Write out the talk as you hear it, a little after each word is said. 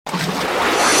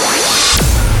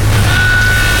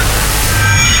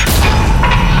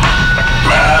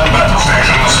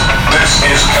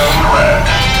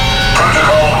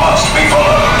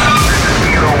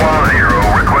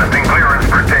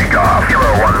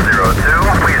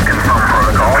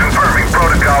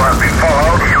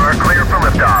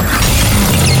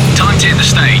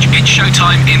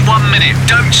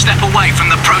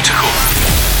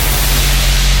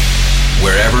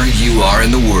are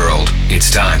in the world,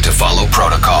 it's time to follow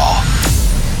protocol.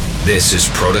 This is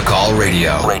Protocol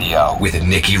Radio with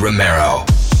Nicky Romero.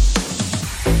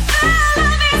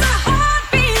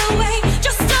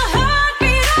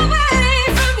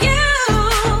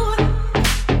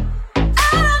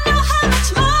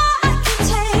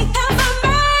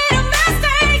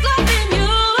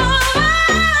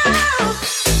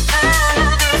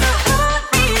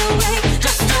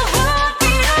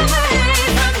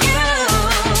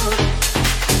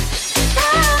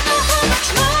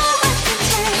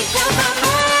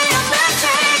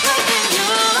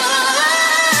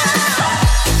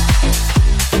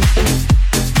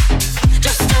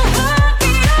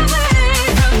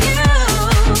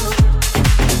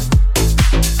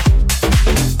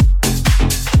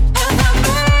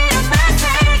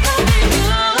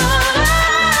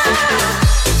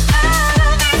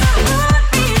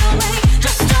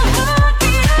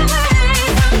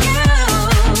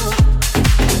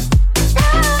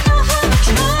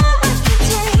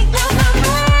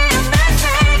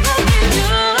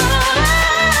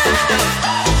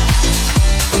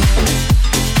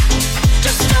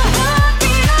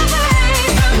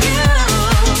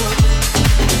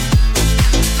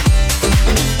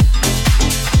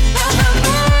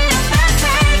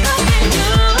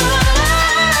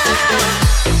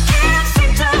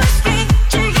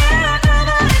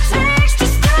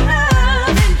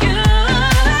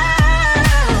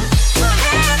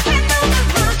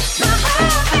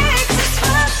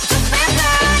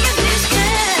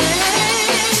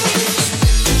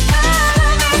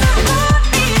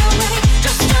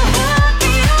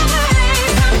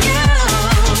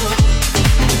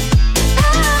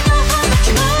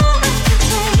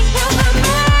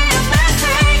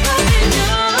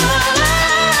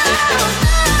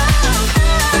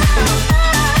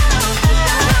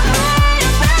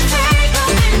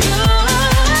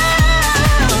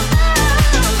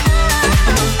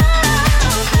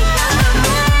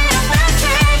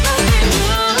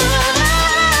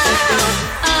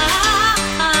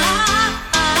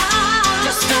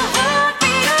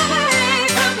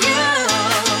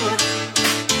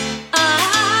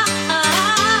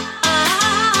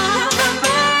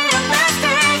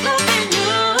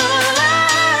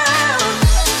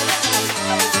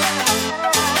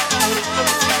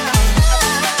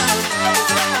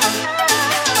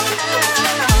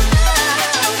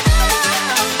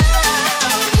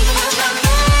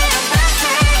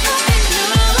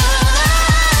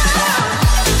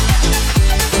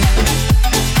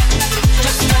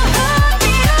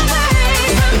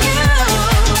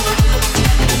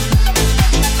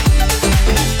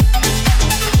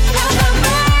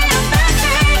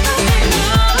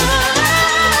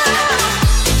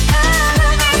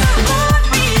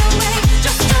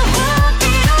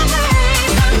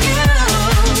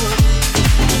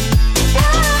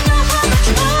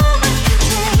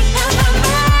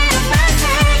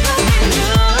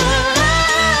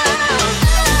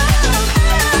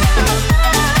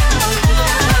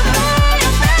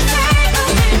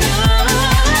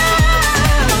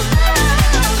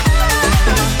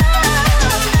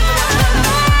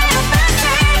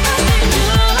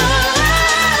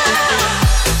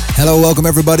 Hello, welcome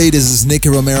everybody. This is Nicky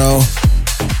Romero.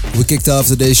 We kicked off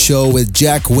today's show with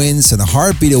Jack Wins and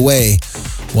Heartbeat Away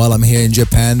while I'm here in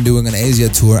Japan doing an Asia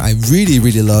tour. I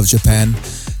really love Japan.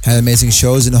 Had amazing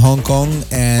shows in Hong Kong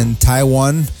and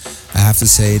Taiwan. I have to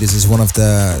say this is one of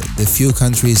the few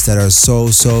countries that are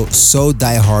so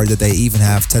die-hard that they even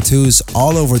have tattoos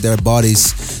all over their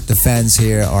bodies. The fans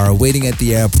here are waiting at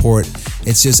the airport.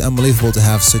 It's just unbelievable to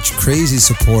have such crazy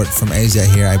support from Asia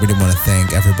here. I really want to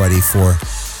thank everybody for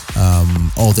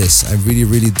all this. I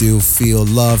really do feel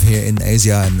love here in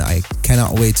Asia, and I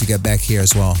cannot wait to get back here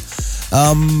as well.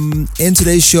 In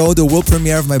today's show, the world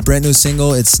premiere of my brand new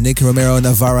single. It's Nicky Romero,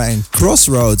 Navarra and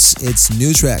Crossroads. It's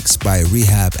new tracks by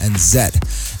Rehab and Zed.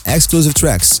 Exclusive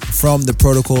tracks from the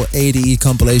Protocol ADE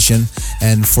compilation.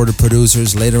 And for the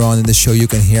producers, later on in the show you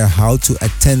can hear how to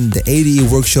attend the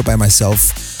ADE workshop by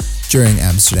myself during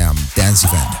Amsterdam Dance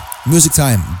Event. Music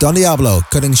time, Don Diablo,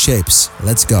 Cutting Shapes.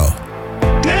 Let's go.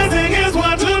 Dancing is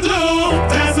what to do.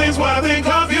 Dancing's what I think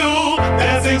of you.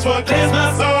 Dancing's what clears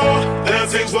my soul.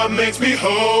 Dancing's what makes me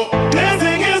whole.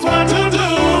 Dancing is what to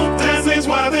do. Dancing's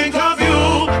what I think of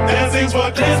you. Dancing's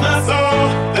what clears my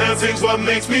soul. Dancing's what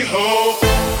makes me whole.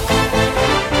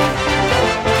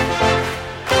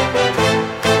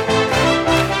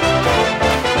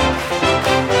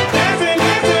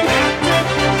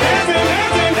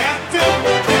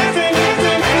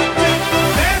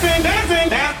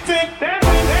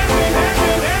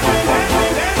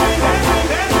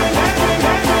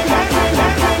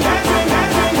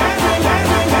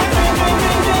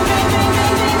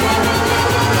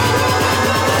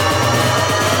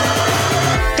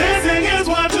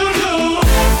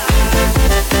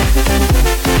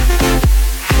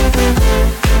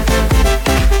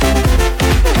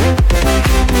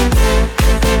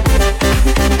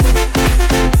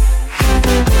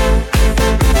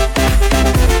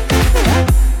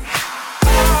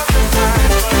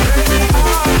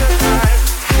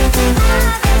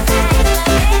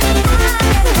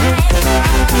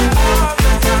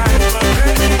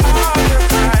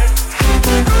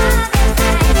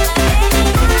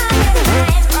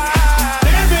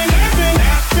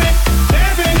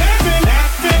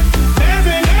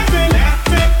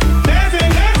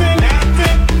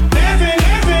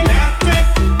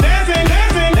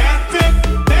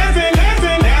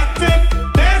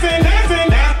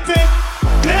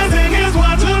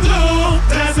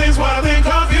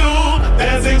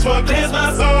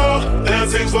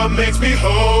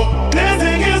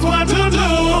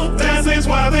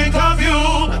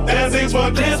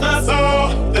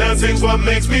 what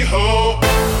makes me whole.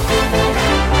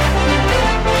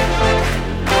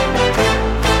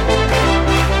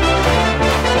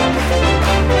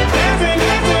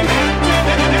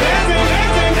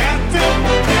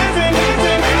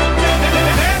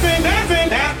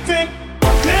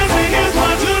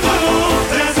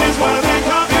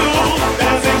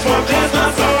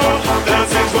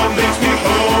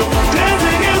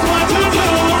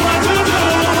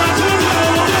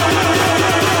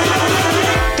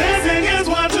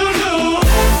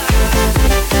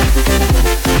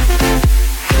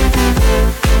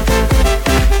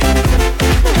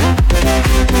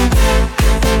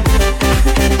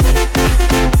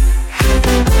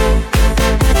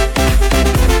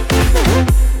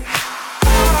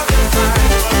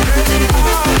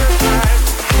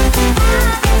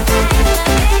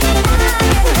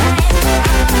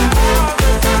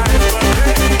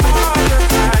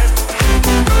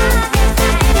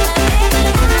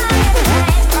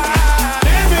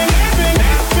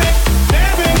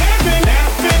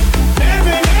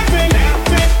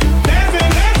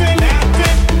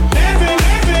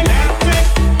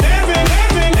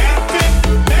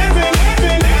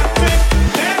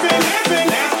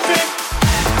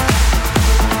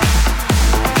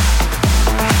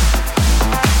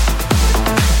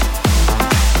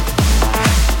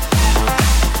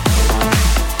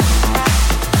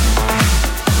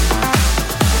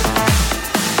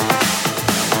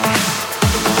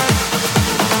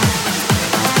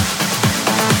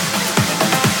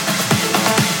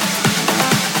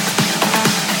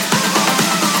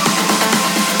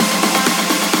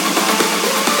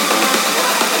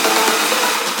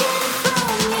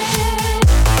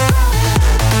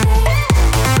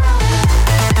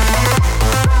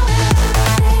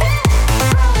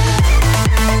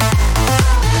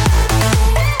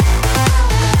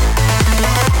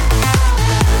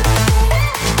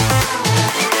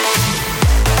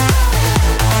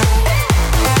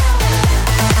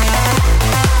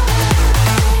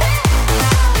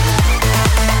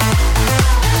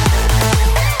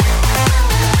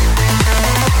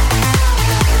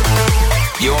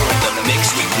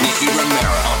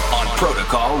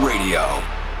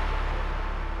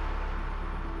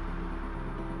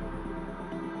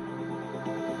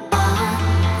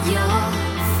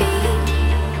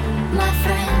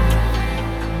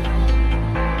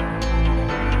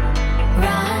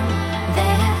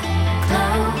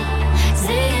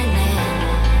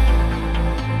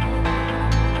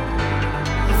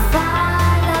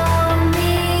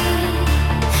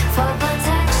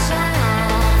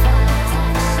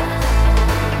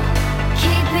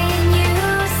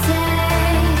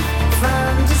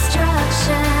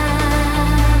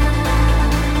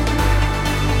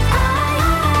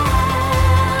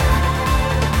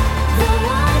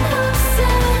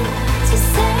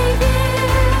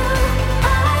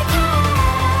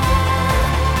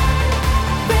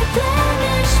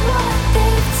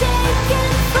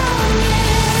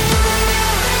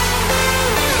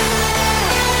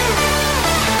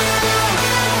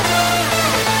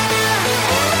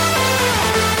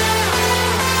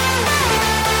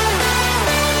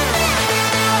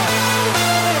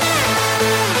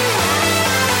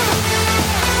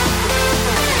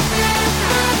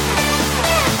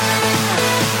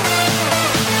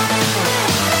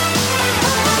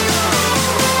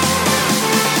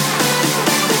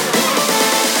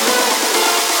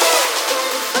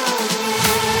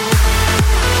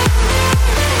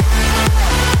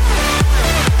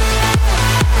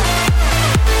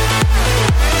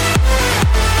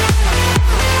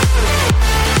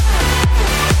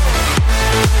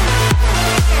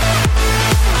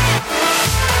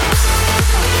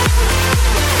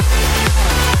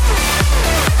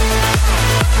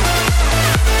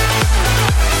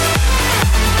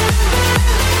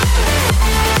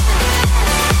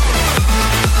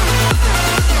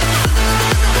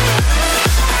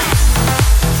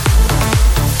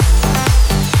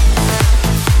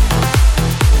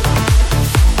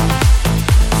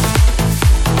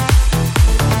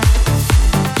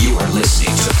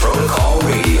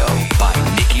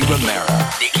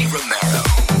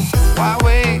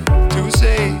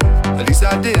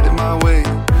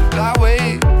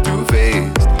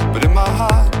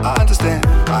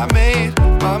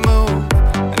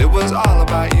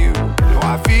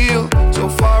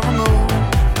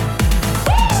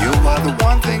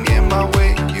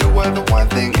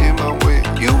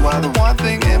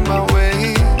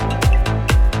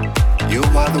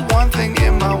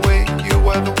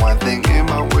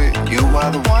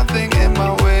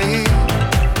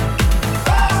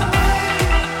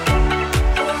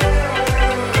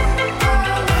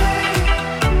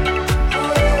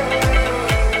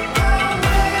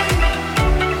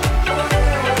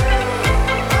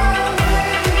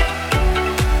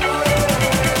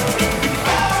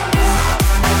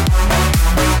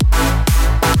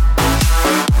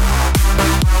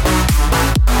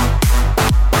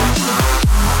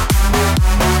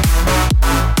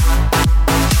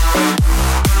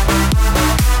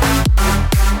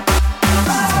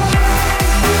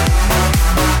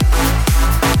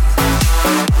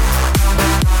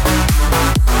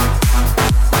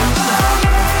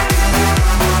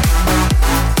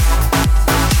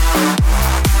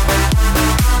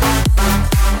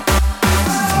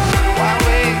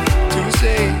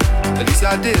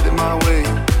 I did it my way.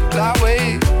 That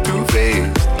way, too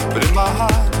faced. But in my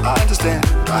heart, I understand.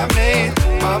 I made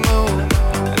my move,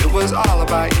 and it was all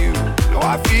about you.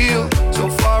 Now I feel so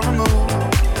far removed.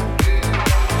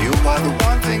 You are the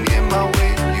one thing in my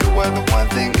way. You are the one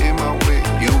thing in my way.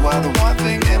 You are the one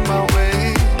thing in my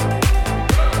way.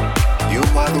 You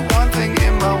are the one thing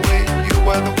in my way. You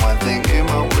are the one thing in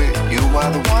my way. You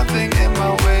are the one thing in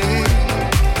my way.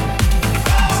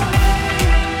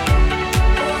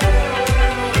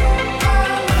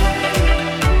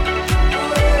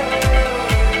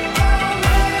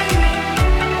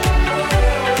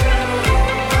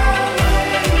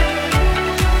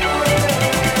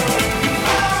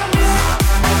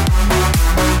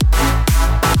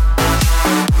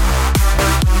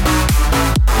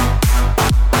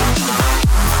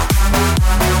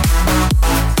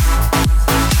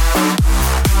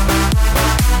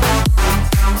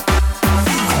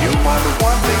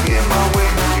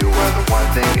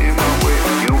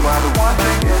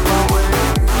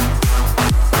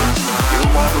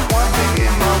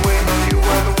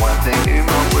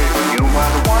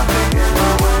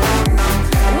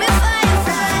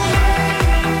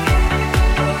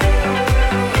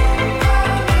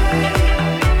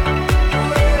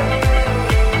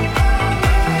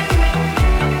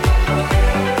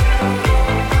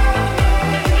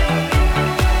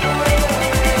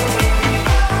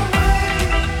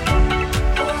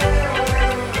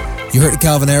 You heard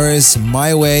Calvin Harris,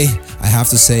 My Way. I have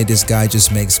to say, this guy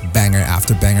just makes banger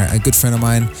after banger. A good friend of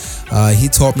mine, he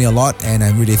taught me a lot, and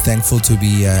I'm really thankful to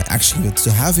be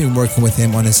to have been working with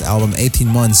him on his album 18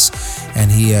 months.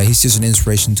 And he's just an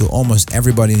inspiration to almost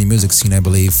everybody in the music scene, I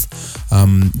believe.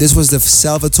 This was the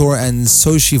Salvatore and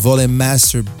Soshi Volume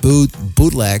Master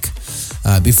bootleg.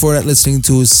 Before that, listening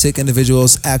to Sick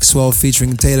Individuals, Axwell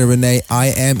featuring Taylor Renee, I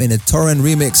Am in a Torrent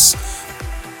remix.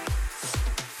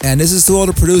 And this is to all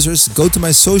the producers. Go to my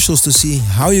socials to see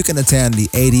how you can attend the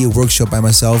AD workshop by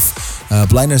myself,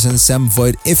 Blinders and Sam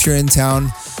Voigt. If you're in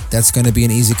town, that's going to be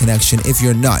an easy connection. If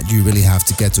you're not, you really have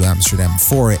to get to Amsterdam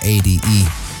for ADE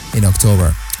in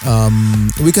October.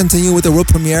 We continue with the world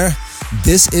premiere.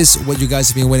 This is what you guys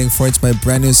have been waiting for. It's my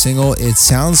brand new single. It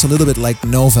sounds a little bit like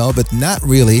Novel, but not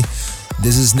really.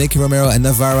 This is Nicky Romero and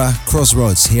Navarra,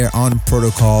 Crossroads, here on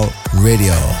Protocol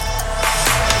Radio.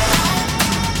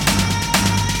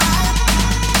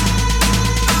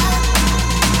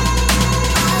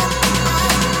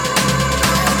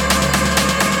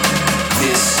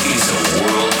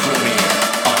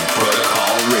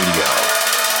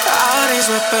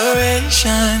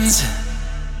 Reparations.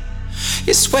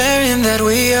 You're swearing that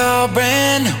we are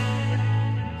brand new.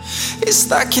 You're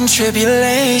stuck in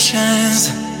tribulations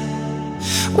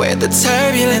where the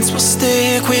turbulence will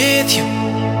stick with you.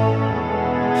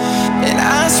 And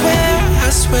I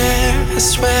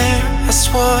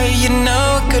swore you're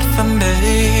no good for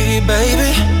me,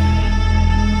 baby.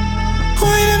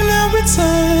 Point of no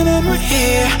return, and we're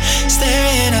here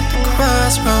staring at the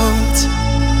crossroads.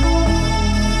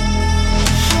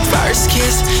 First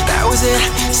kiss, that was it.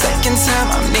 Second time,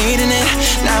 I'm needing it.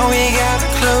 Now we gotta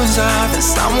close off, and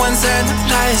someone turned the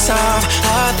lights off.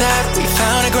 Thought that we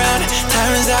found a ground,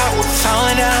 turns out we're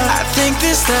falling down. I think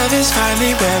this love is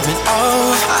finally wearing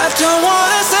off. I don't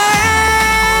wanna say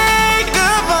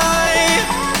goodbye,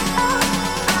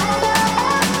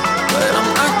 but I'm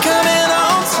not coming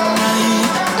home tonight.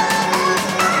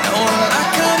 No, I'm not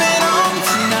coming home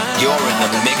tonight. You're in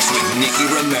the mix with Nicky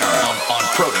Romero on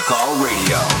Protocol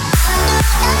Radio.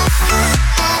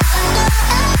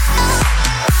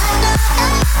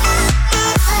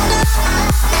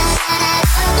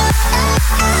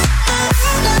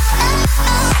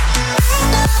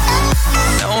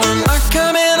 No, I'm not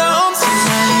coming home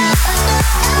tonight.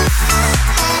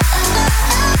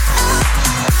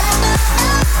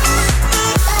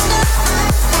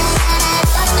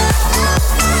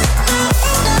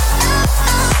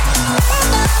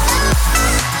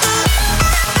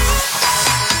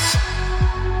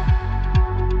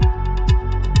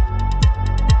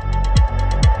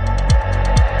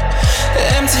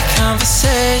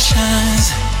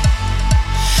 Conversations,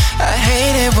 I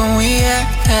hate it when we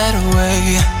act that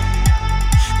way.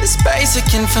 This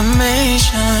basic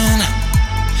information,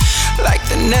 like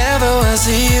there never was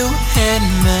a you and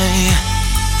me.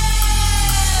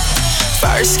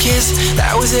 First kiss,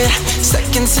 that was it.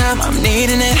 Second time, I'm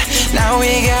needing it. Now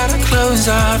we gotta close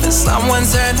off, and someone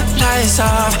turned the lights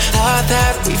off. Thought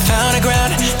that we found a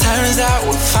ground, turns out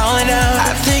we're falling down.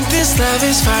 I think this love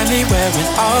is finally wearing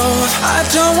off. I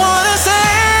don't wanna say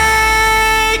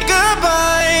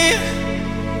goodbye,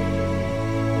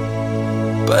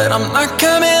 but I'm not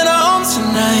coming home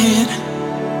tonight.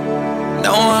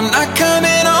 No, I'm not coming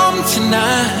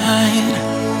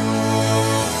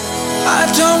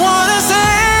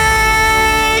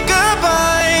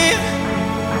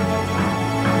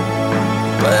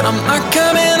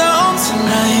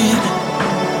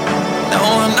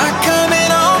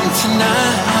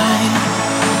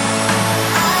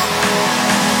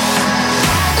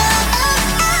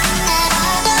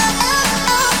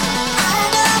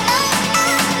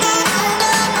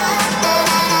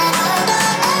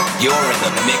You're in the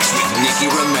mix with Nicky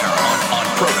Romero on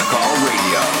Protocol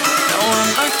Radio. No, I'm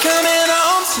not coming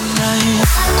home tonight.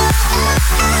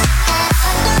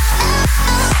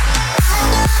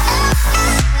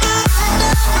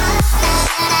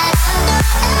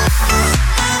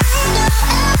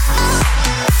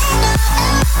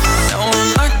 No,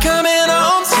 I'm not coming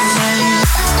home tonight.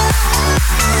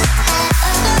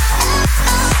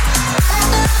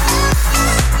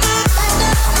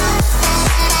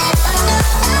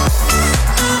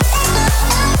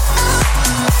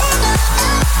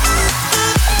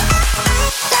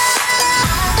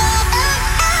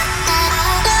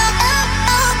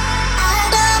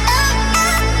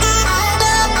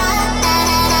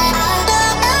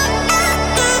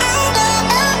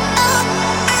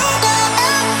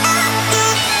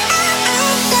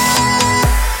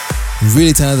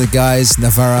 Really talented guys,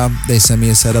 Navarra. They sent me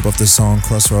a setup of the song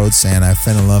Crossroads, and I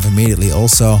fell in love immediately.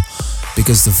 Also,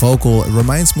 because the vocal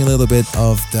reminds me a little bit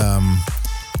of the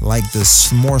like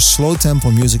this more slow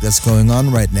tempo music that's going on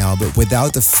right now, but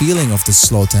without the feeling of the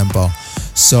slow tempo.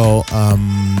 So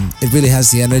it really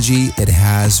has the energy. It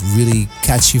has really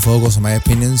catchy vocals, in my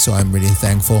opinion. So I'm really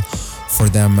thankful for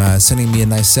them sending me a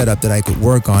nice setup that I could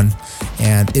work on.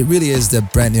 And it really is the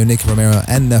brand new Nicky Romero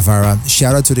and Navarra.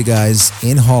 Shout out to the guys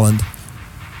in Holland.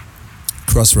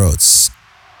 Crossroads.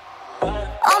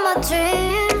 All my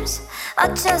dreams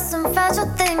are just some fragile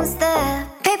things that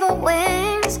paper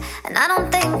wings, and I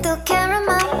don't think they'll carry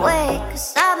my weight,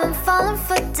 'cause I've been falling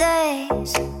for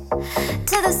days.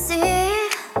 To the sea,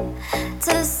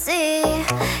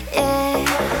 yeah.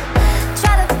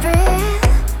 Try to breathe,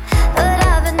 but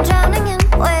I've been drowning in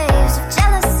waves of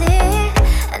jealousy,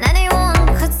 and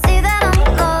anyone could see that I'm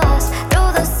lost.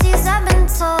 Through the seas I've been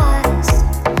tossed,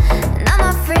 and I'm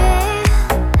not free,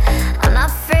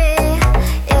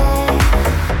 yeah.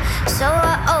 So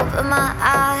I open my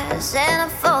eyes and I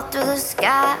fall through the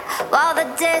sky while the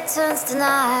day turns to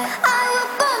night. I will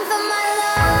burn for my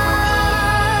life,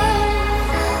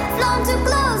 flown too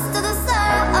close to the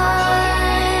sun,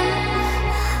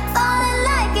 falling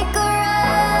like it could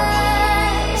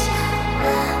rush.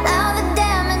 Now the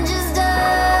damage is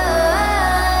done.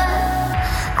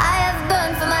 I have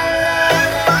burned for my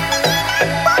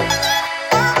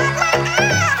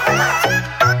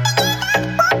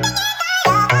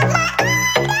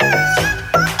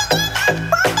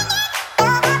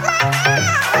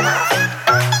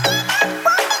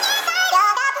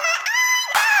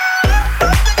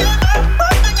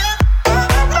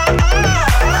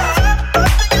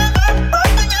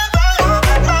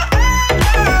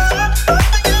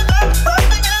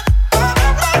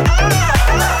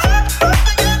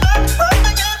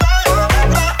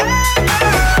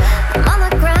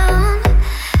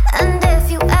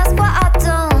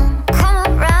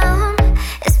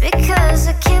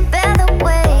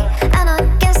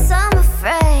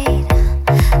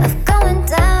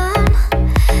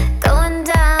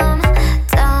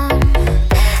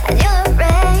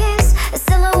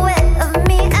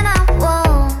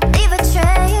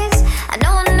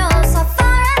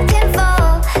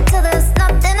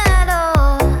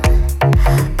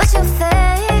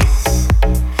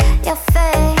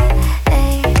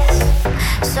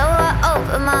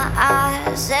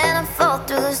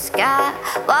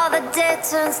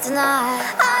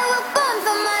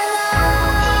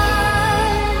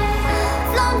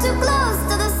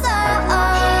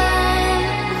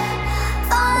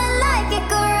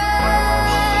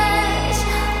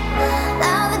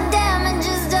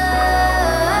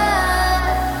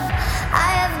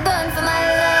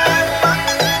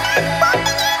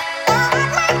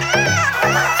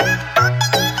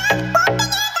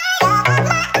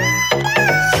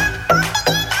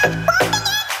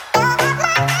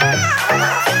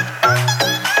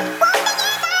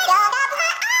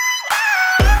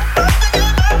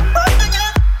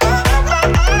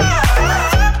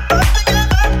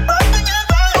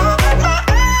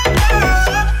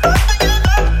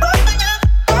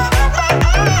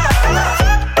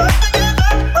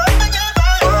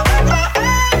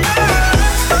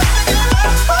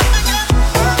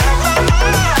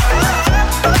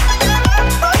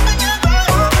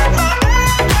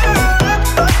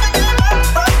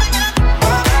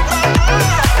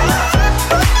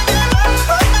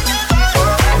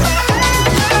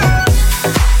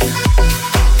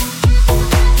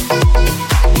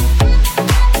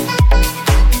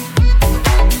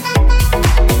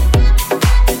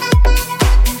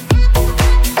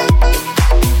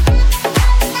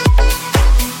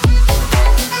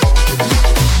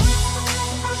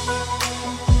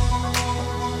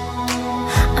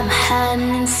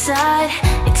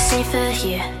safer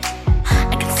here.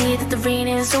 I can see that the rain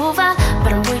is over,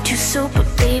 but I'm way too super,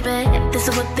 baby. This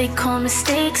is what they call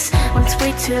mistakes when it's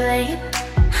way too late.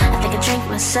 I think I drank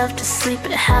myself to sleep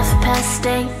at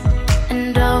 8:30.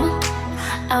 And oh,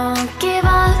 I won't give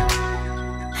up,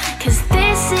 'cause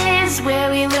this is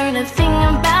where we learn a thing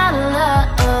about love.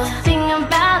 Thing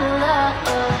about love.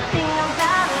 Thing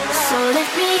about love. So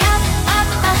lift me up, up,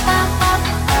 up, up, up,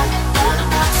 up,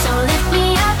 up. So lift me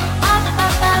up, up,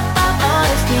 up, up, up, oh,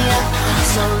 lift me up.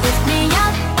 So lift me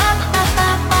up, up, up,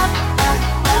 up, up, up,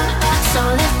 up. So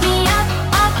lift me up,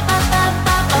 up, up, up,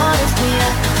 up, oh, lift me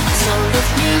up. So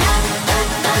lift me up, up,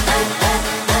 up, up,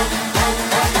 up.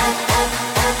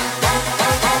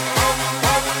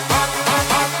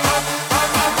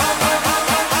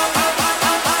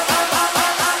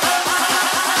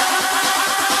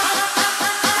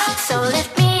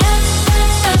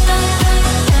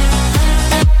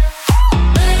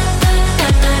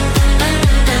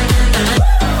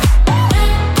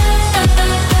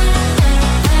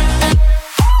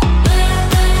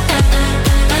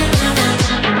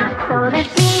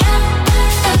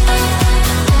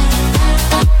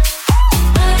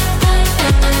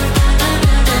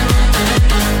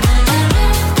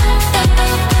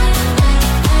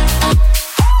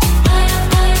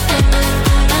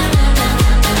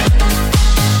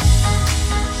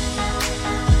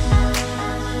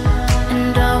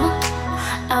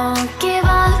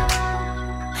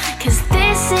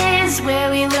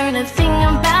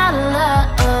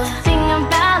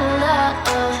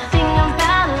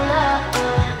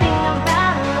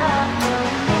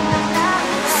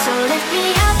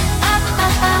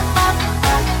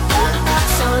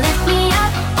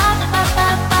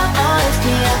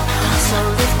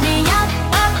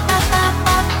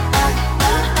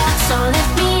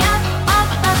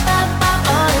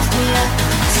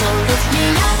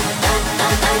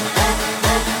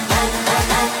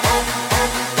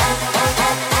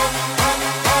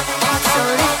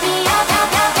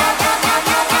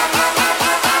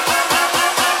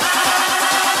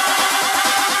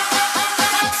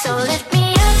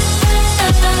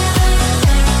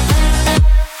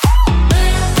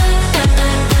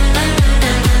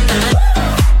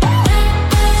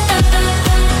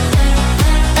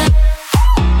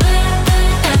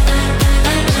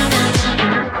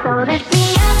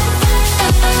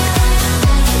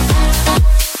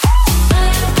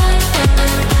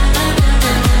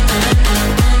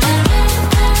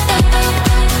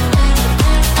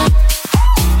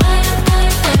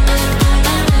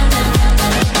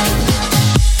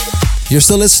 You're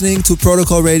still listening to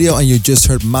Protocol Radio, and you just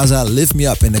heard Maza Lift Me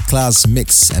Up in the Class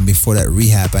Mix, and before that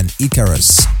Rehab and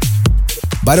Icarus.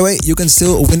 By the way, you can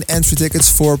still win entry tickets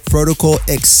for Protocol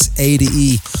X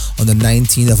ADE on the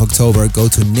 19th of October. Go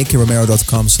to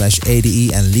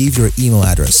nickyromero.com/ADE and leave your email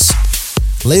address.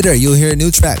 Later, you'll hear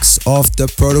new tracks off the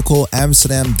Protocol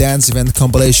Amsterdam Dance Event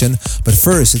compilation, but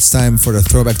first it's time for the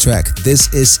throwback track. This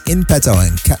is In Petto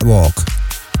and Catwalk.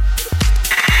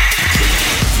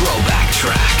 Throwback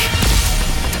track.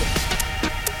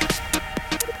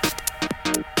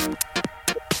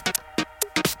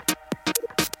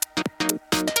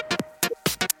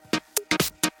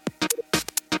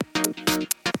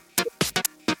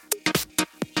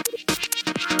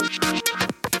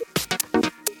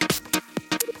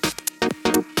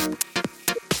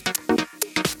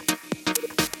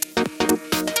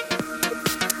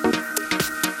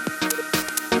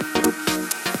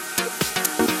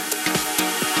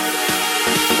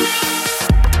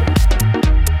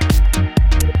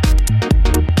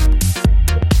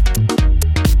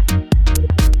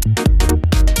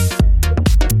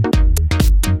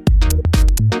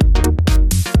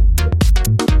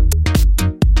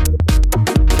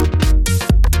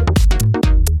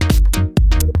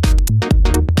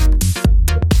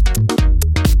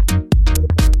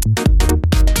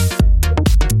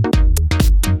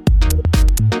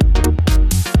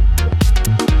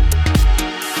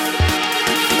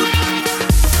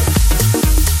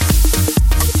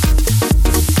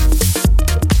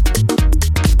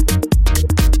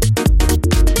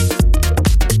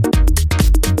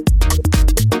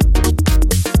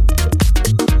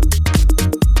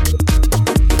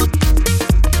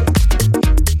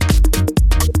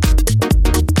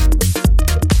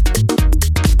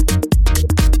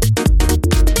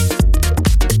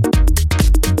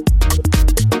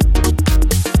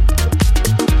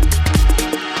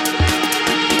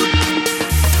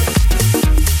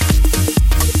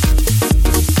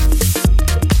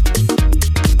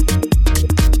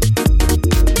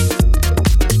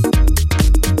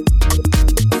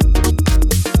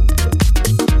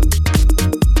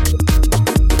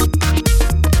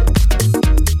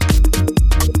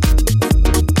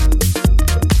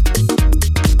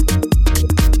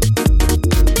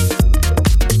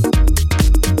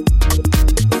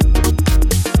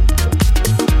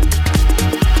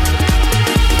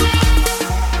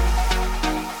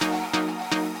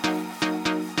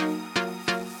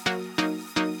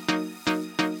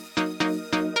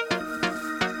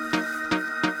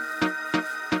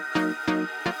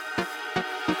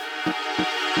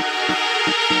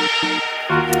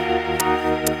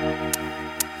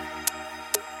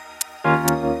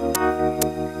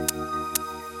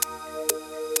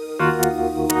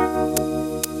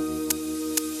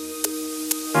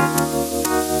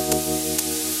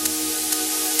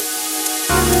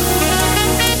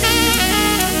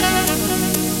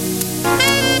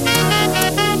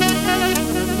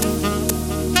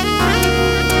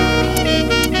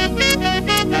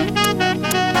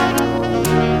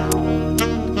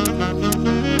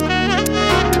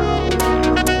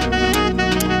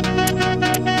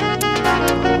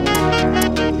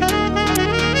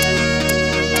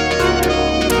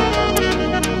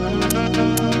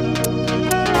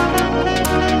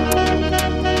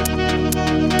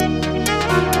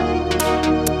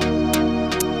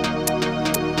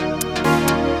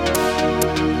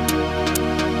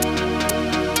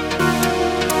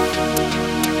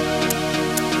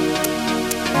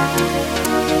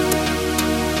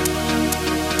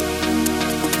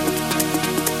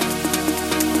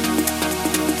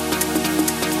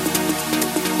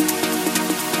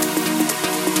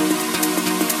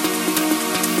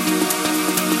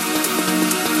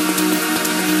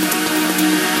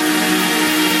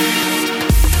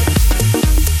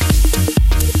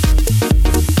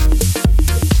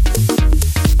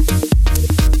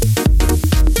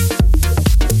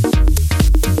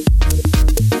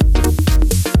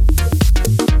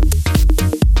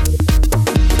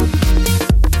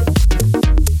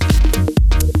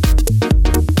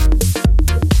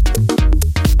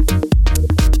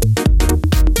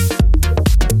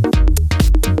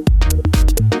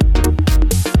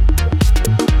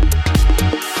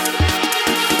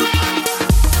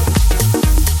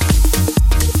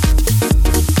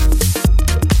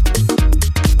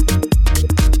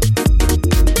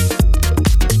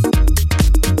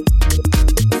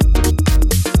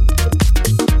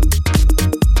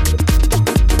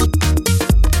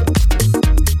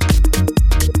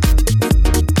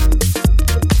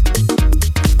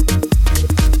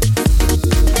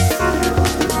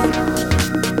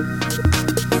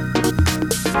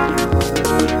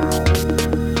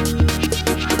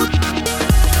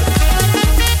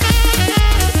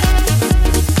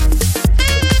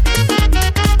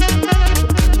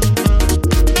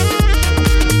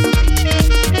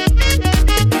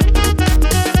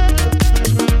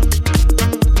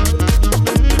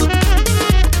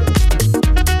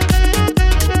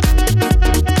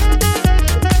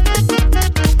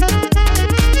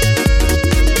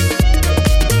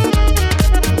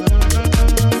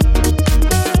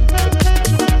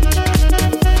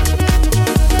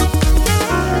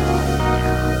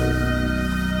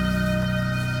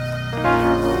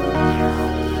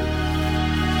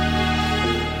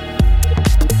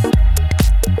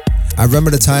 I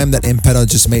remember the time that Impeto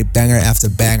just made banger after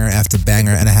banger after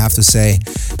banger, and I have to say,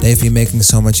 they've been making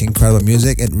so much incredible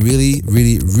music. It really,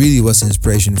 really, really was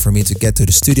inspiration for me to get to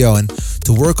the studio and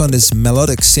to work on this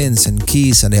melodic synths and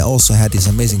keys, and they also had these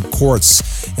amazing chords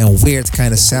and weird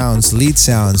kind of sounds, lead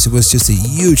sounds. It was just a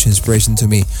huge inspiration to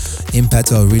me.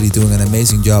 Impeto really doing an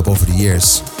amazing job over the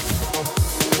years.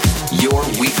 Your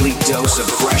weekly dose of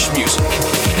fresh music.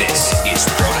 This is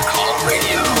Protocol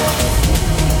Radio.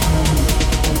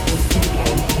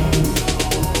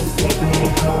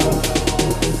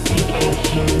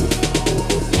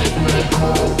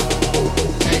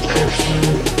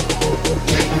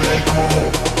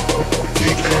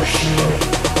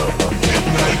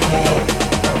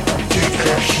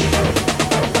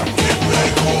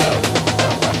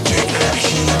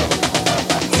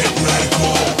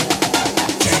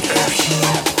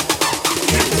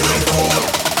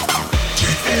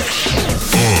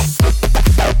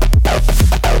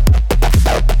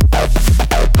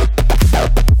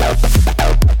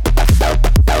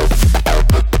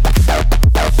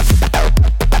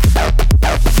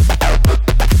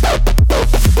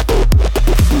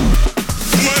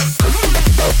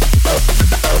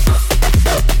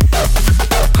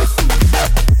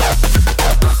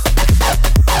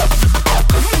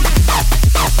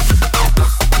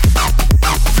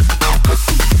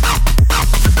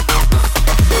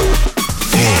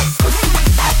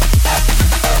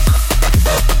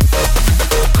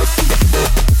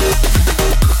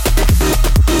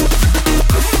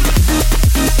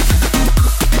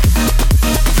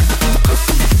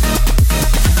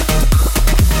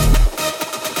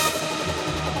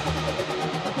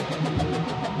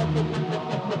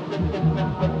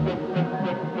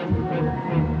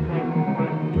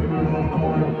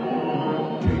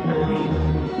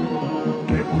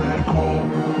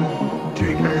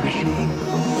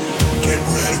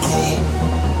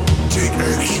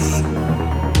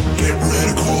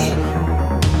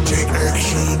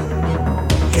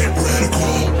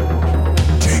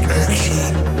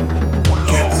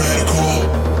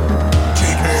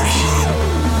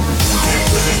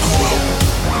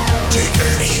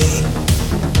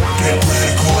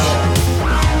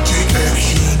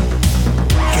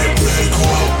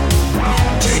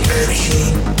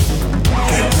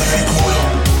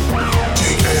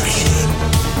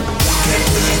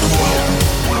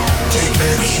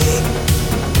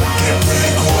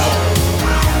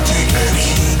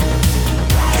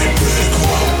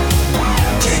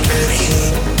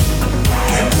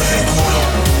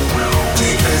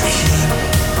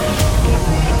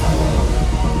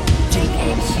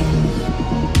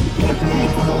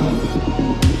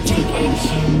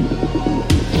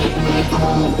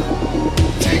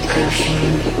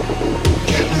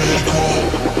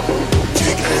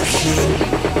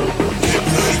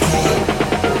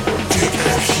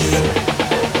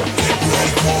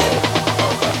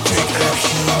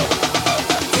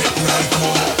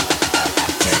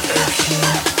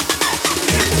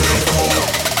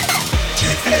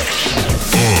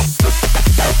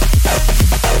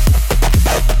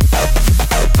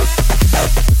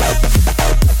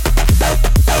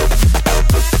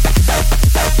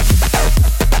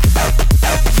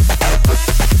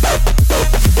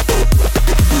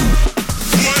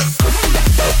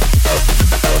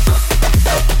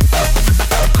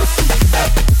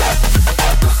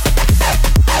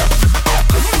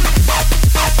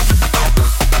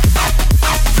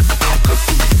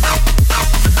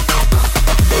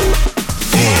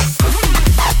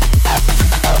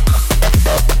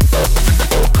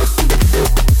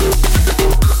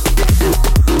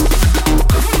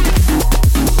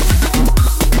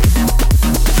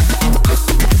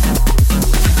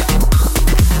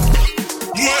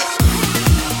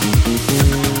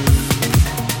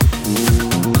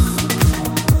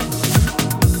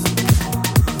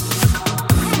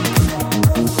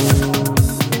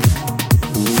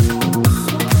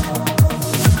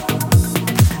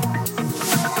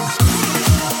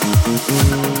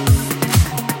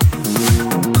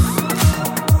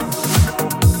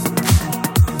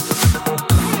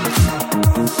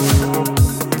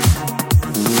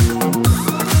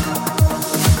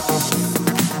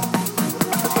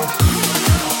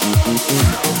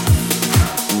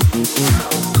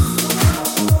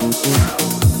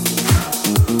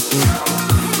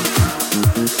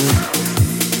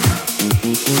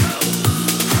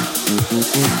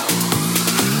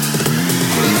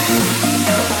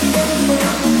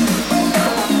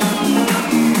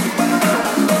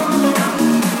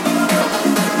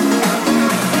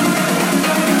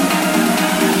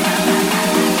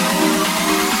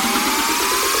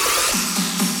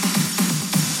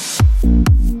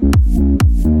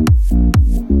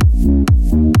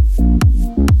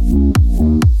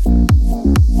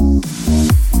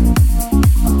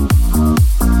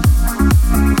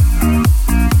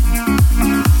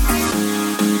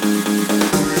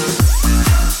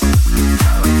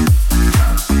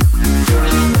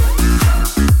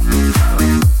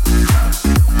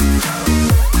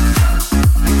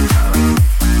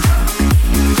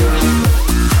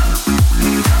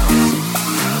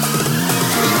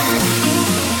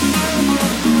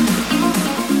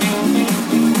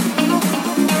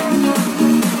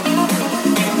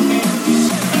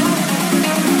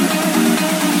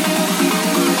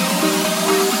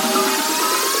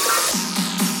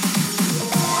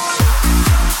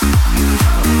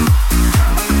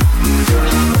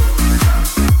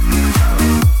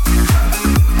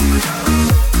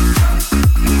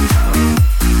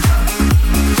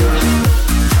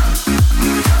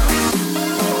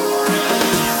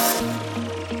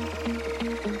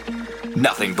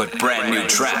 Nothing but brand new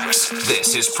tracks.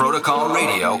 This is Protocol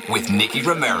Radio with Nicky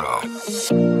Romero.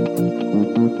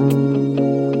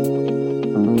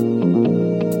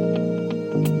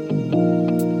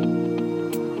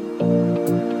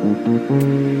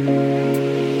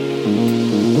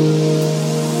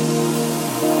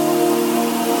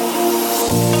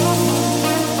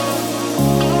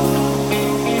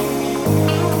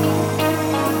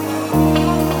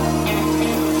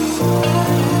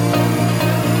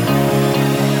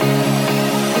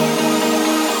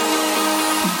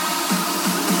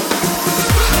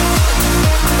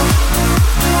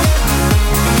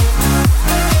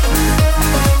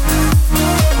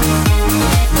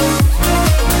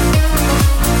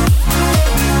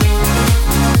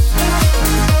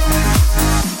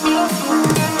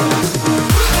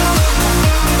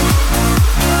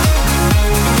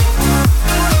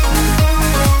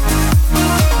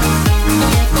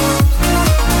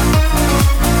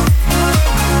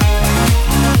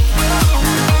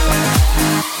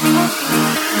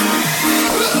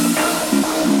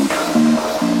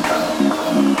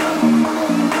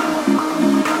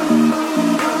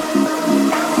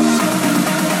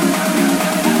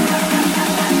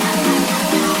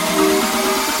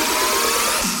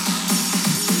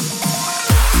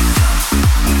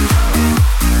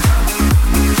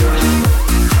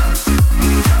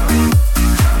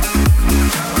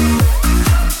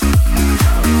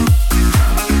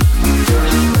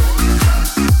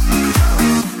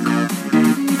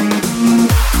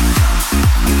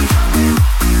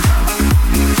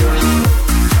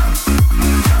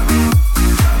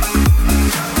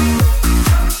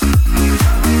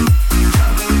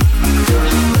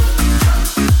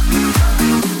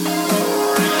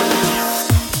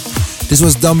 This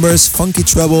was Dumbers, Funky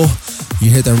Trouble.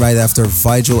 You heard them right after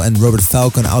Vigil and Robert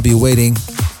Falcon, I'll Be Waiting.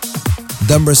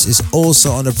 Dumbers is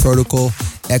also on the Protocol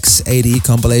X80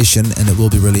 compilation and it will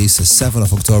be released the 7th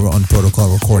of October on Protocol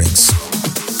Recordings.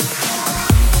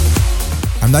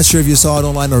 I'm not sure if you saw it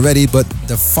online already, but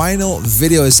the final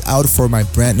video is out for my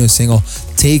brand new single,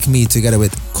 Take Me, together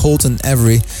with Colton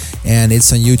Avery, and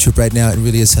it's on YouTube right now. It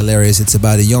really is hilarious. It's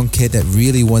about a young kid that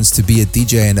really wants to be a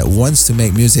DJ and that wants to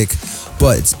make music,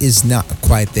 but is not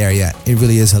quite there yet. It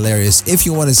really is hilarious. If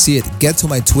you want to see it, get to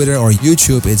my Twitter or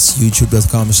YouTube. It's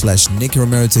youtube.com/Nicky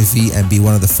Romero TV and be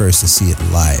one of the first to see it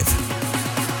live.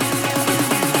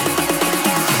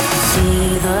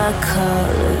 See the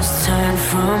colors turn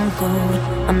from gold.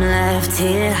 I'm left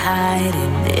here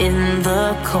hiding in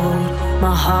the cold.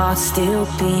 My heart's still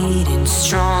beating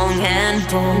strong and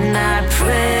bold. And I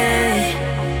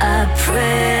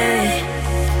pray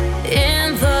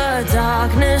in the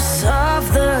darkness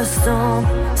of the storm.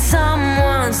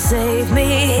 Someone save me,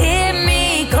 hear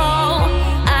me call.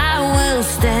 I will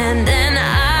stand and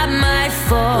I might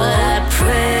fall. But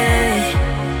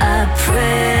I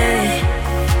pray.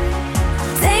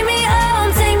 Take me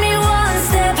home, take me one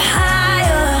step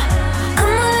higher.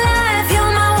 I'm alive,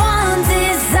 you're my one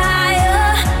desire.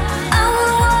 I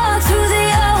will walk through the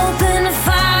open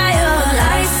fire.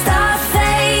 Lights start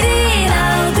fading,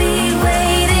 I'll be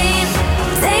waiting.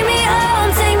 Take me home,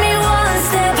 take me one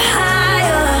step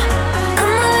higher.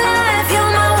 I'm alive,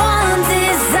 you're my one desire.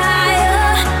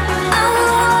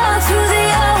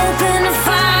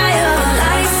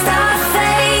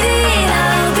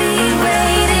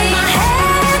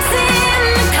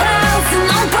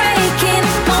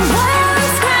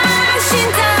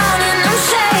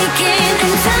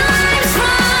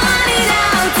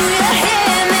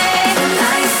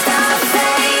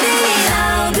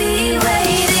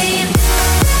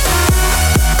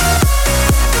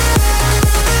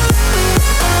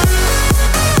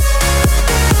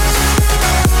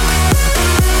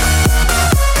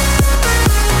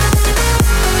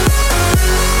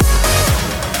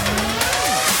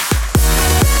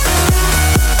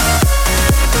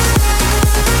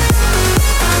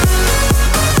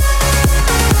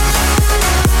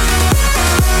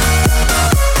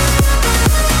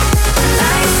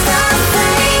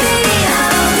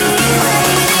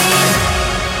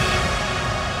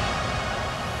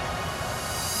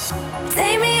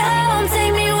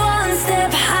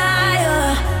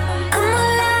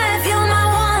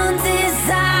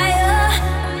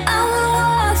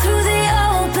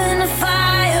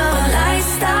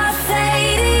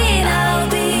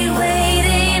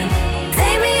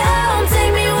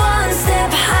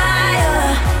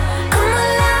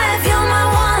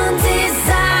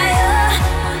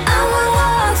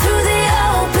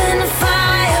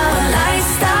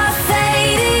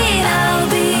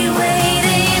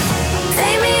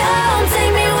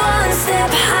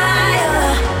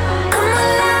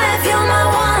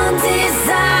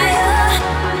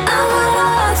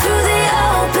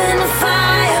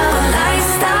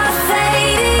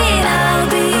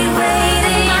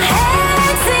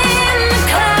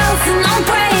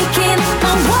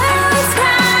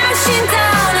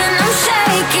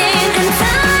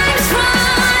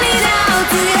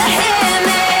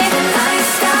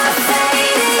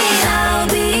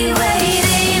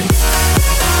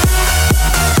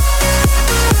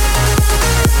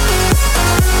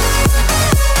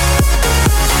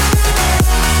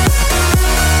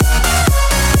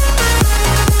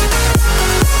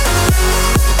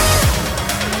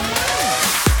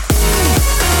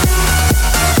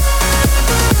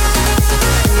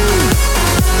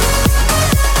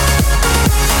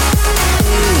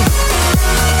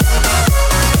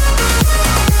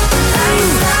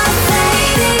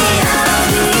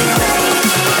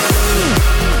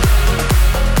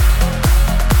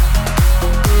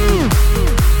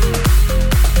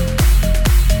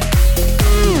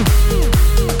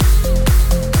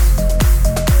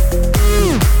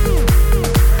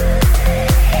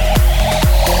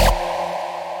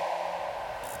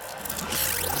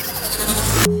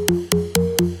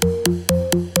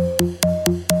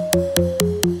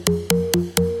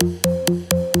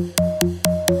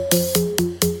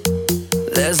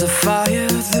 There's a fire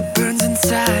that burns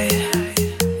inside.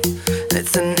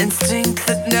 It's an instinct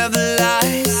that never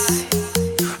lies.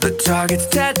 The target's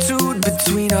tattooed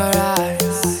between our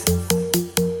eyes.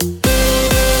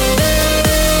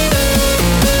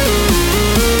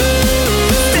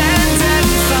 Stand and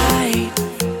fight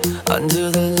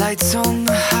under the lights on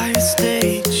the higher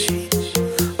stage.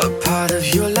 A part of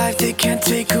your life they can't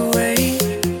take away.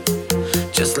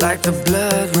 Just like the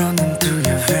blood running through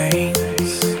your veins.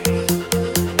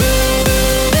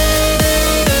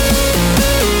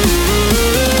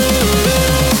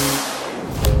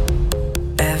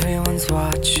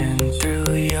 Watching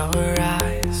through your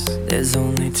eyes. There's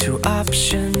only two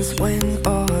options: win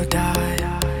or die.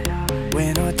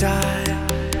 Win or die.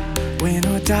 Win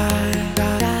or die.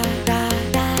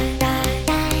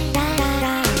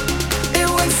 It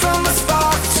went from a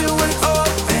spark to an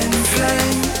open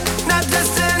flame. Now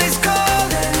destiny's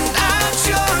calling out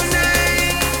your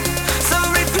name. So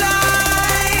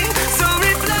reply, so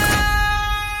reply.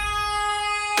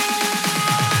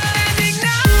 And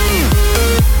ignite.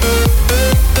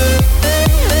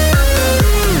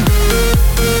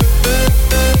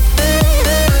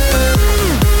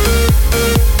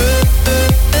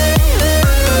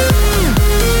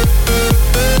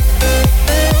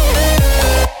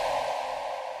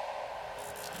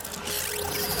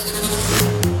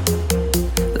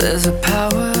 There's a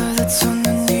power that's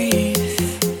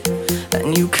underneath,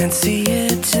 and you can't see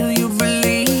it till you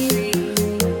believe.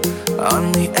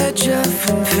 On the edge of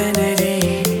infinity.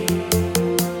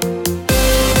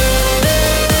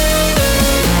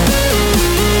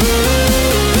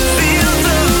 Feel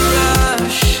the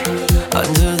rush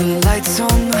under the lights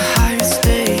on the higher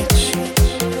stage.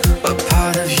 A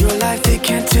part of your life they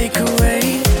can't take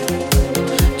away.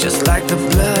 Just like the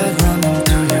blood running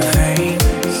through your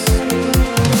veins.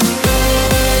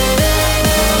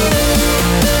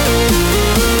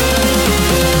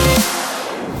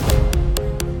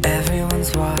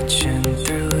 Everyone's watching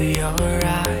through your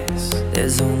eyes.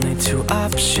 There's only two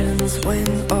options: win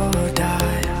or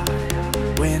die.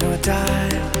 Win or die.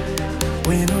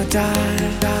 Win or die.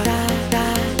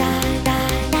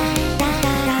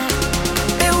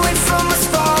 It went from a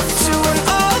spark to an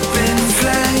open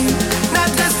flame. Now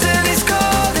destiny's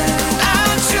calling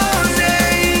out your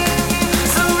name.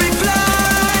 So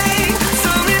reply,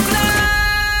 so reply.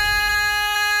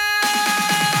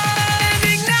 And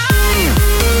ignite.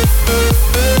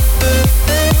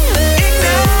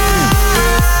 Ignite.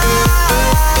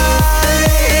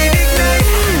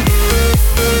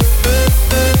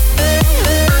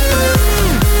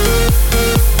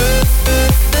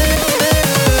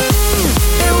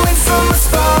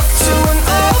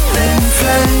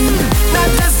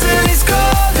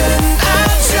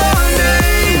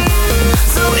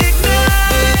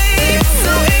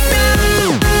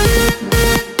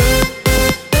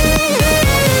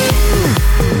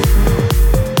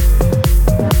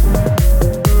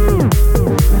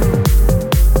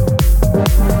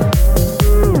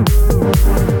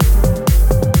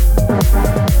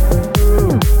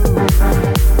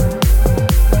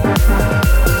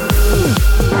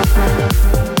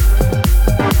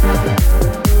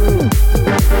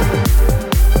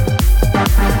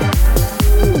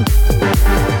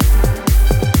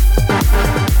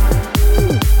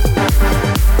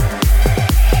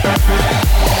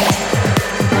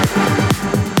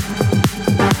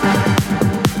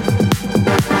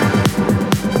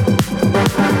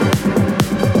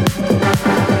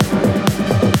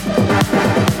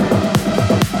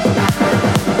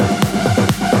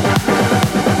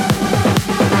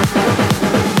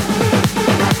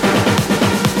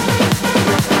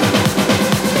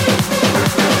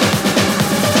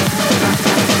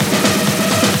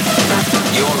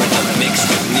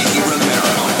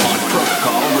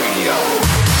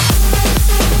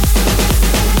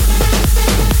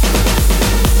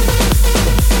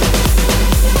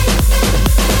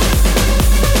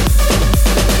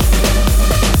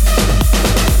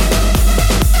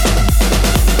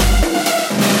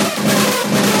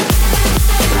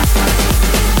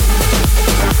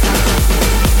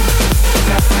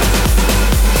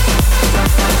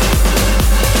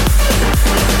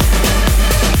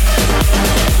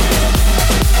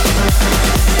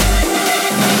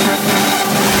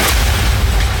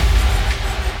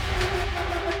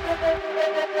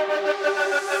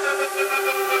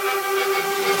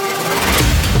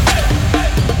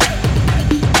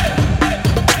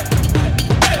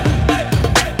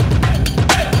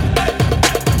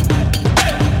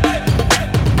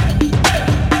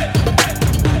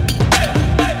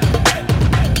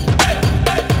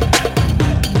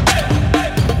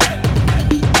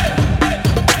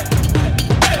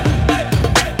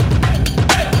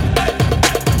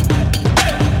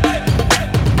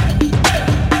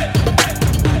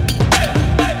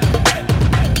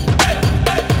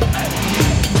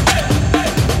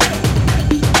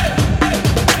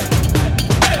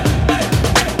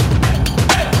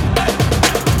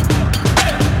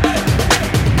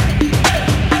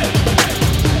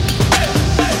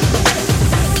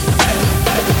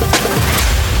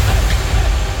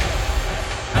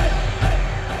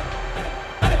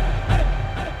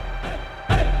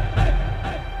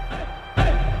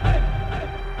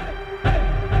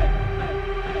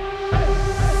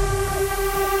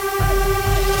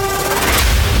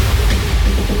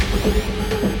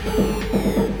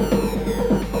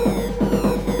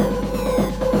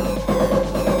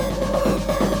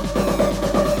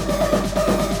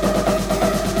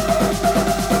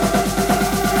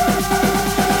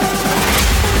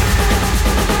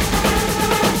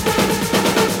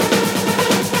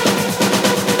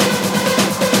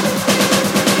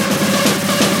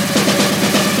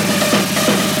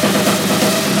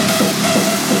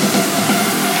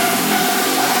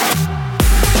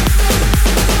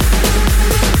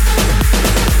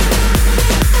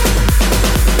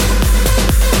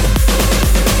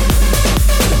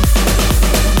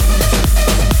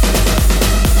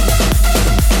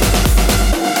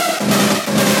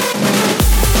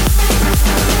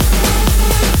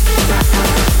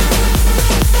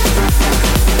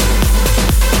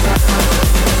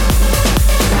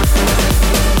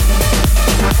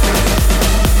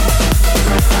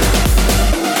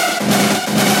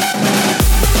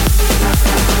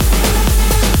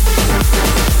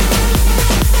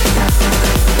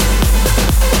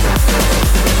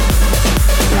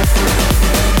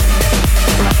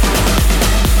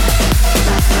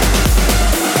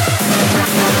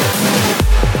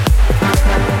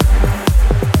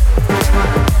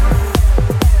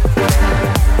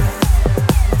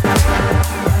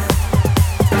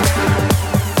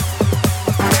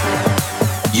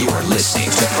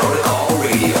 listening to Protocol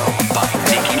Radio by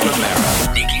Nicky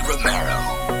Romero. Nicky Romero.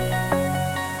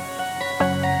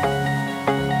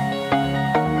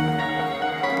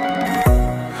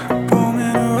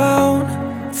 Roaming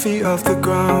around, feet off the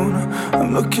ground.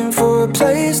 I'm looking for a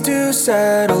place to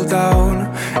settle down.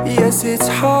 Yes, it's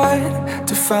hard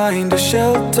to find a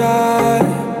shelter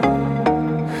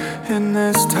in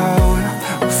this town.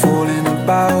 I'm falling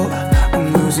about,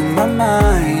 I'm losing my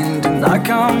mind, and I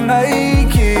can't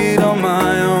make it on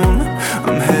my own.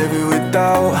 I'm heavy with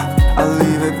doubt, I'll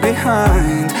leave it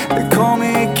behind. They call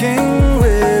me a king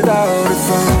without a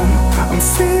throne. I'm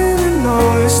feeling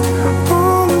lost,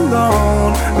 all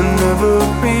alone. I've never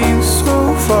been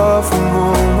so far from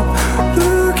home.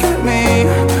 Look at me,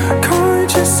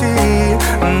 can't you see?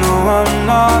 No, I'm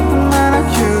not the man I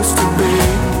used to be.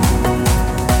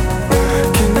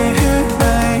 Can you hear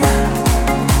me?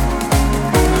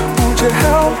 Won't you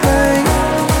help me?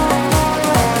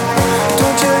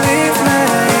 Don't you leave me?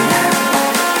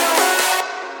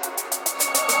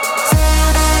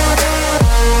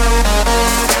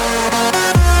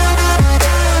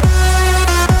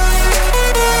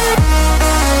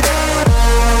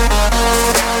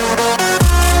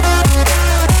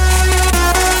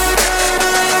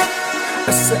 I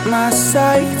set my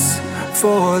sights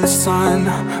for the sun,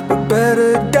 but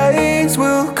better days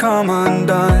will come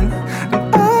undone.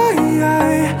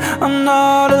 And I'm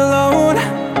not alone.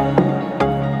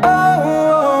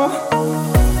 Oh,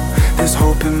 there's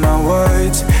hope in my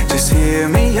words, just hear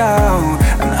me out.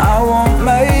 And I won't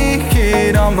make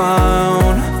it on my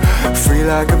own. Free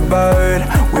like a bird,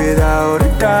 without a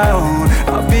doubt.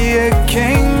 I'll be a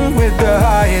king with the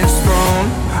highest throne.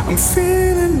 I'm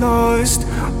feeling lost,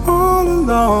 all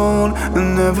alone. I've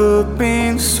never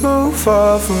been so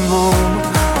far from home.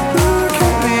 Look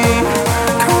at me,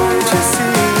 can't you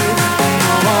see?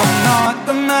 No, I'm not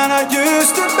the man I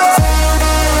used to be.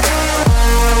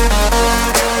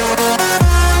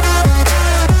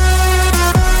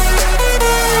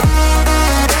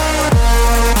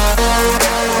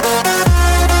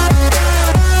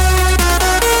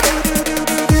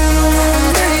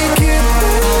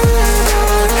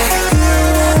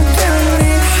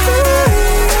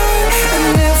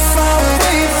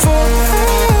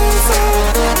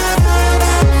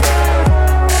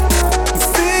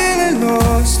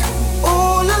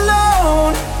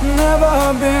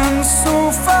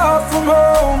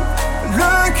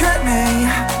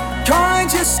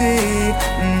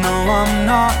 No, I'm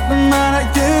not the man I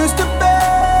used to be.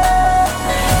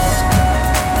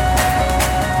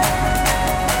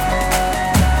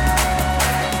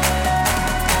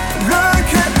 Look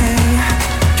at me,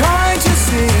 can't you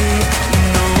see?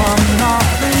 No, I'm not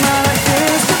the man I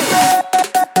used to be.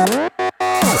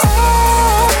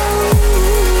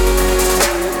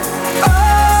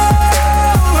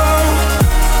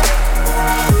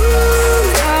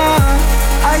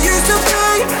 I used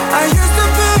to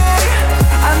be.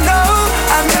 I know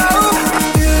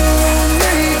you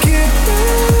make it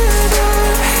better.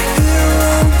 You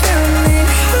won't get me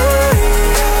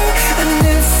higher. And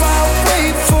if I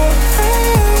wait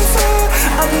forever,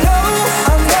 I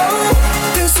know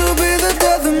this will be the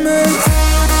death of me.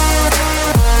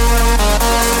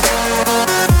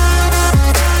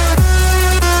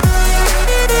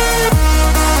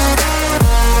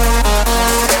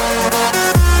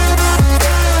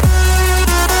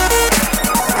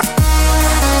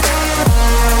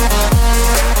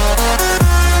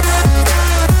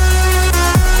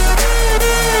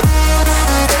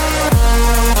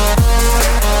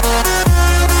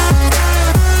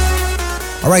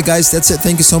 Alright guys, that's it.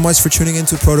 Thank you so much for tuning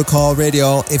into Protocol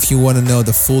Radio. If you want to know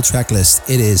the full track list,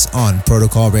 it is on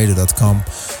protocolradio.com.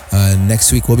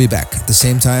 Next week we'll be back at the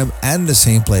same time and the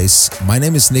same place. My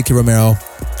name is Nicky Romero.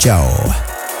 Ciao.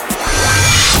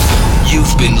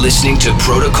 You've been listening to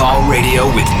Protocol Radio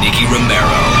with Nicky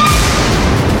Romero.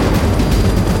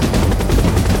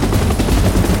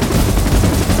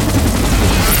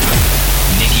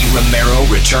 Romero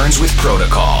returns with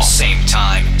Protocol. Same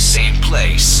time, same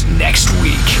place, next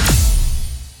week.